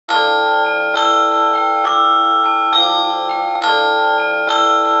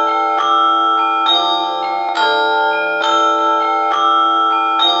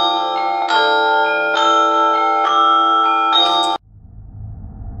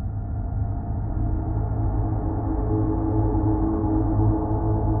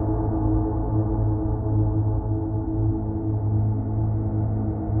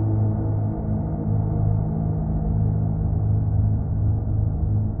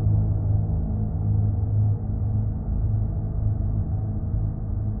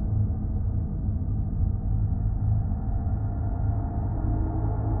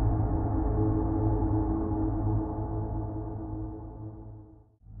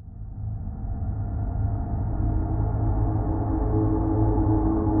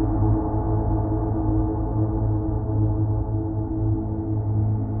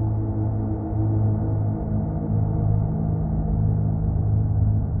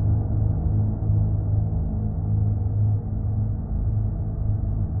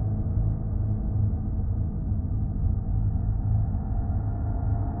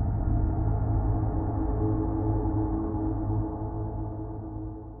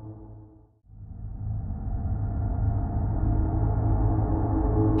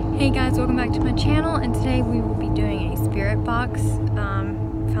Hey guys, welcome back to my channel, and today we will be doing a spirit box.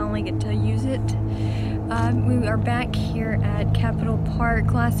 Finally get to use it. We are back here at Capitol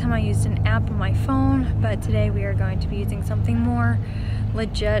Park. Last time I used an app on my phone, but today we are going to be using something more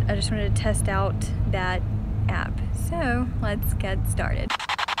legit. I just wanted to test out that app. So let's get started.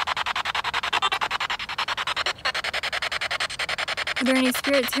 Are there any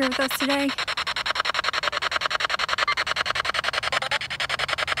spirits here with us today?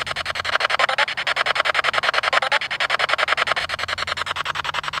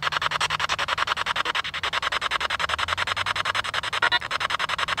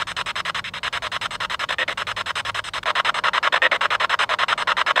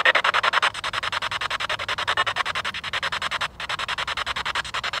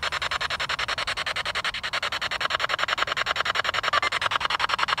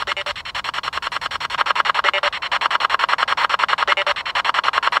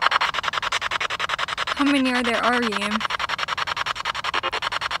 How many are you?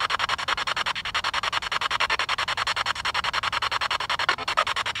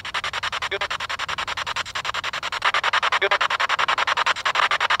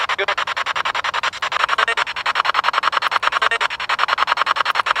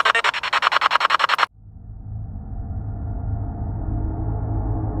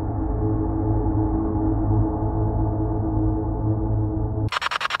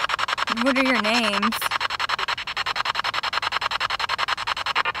 What are your names?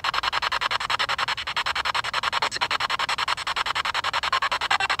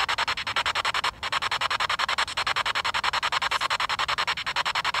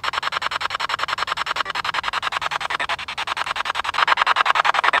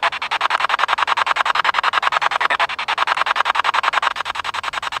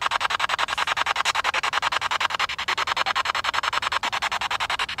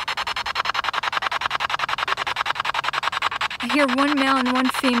 I hear one male and one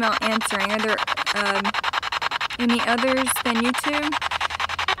female answering. Are there any others than you two?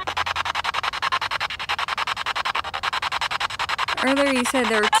 Earlier you said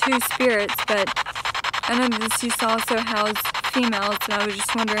there were two spirits, but I know this use also house females, and I was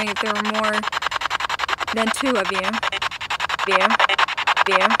just wondering if there were more than two of you.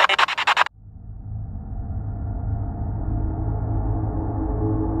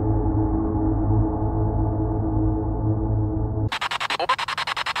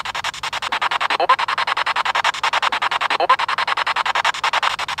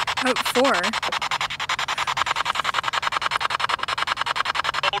 Oh, four.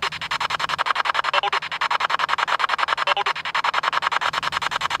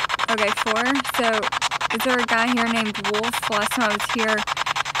 Okay, four. So, is there a guy here named Wolf? Last time I was here,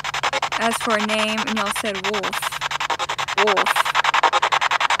 I asked for a name, and y'all said Wolf. Wolf.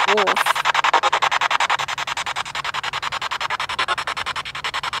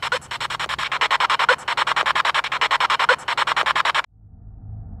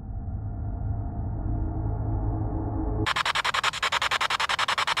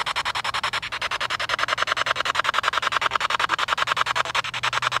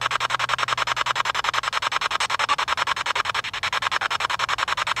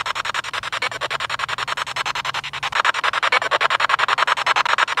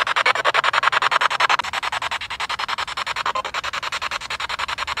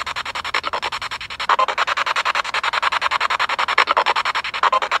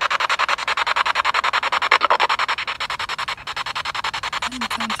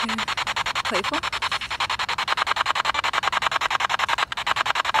 Playful.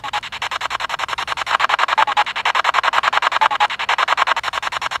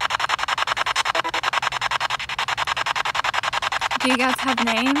 Do you guys have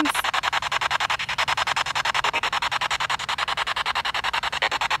names?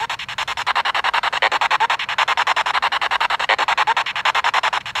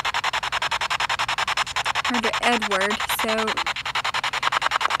 Under Edward, so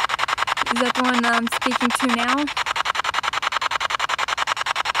is that the one I'm speaking to now?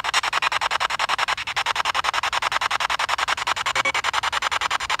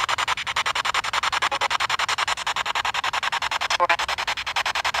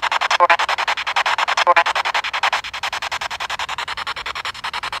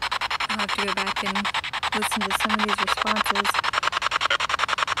 I'll have to go back and listen to some of these responses.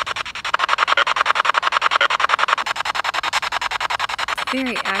 It's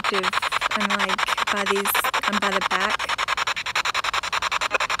very active. I'm like by these, I'm by the back.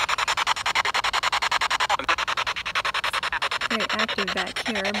 Very active back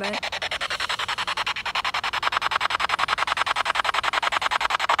here, but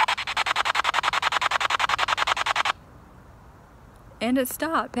and it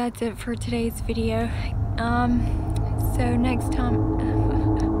stopped. That's it for today's video. So next time,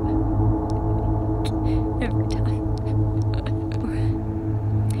 every time.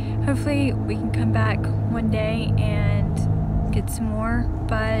 Hopefully we can come back one day and get some more,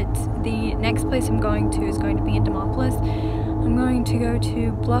 but the next place I'm going to is going to be in Demopolis. I'm going to go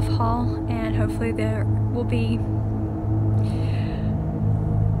to Bluff Hall, and hopefully there will be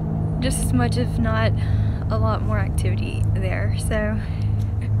just as much, if not a lot more activity there. So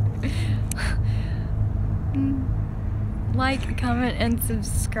like, comment, and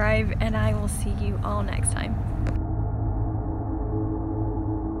subscribe, and I will see you all next time.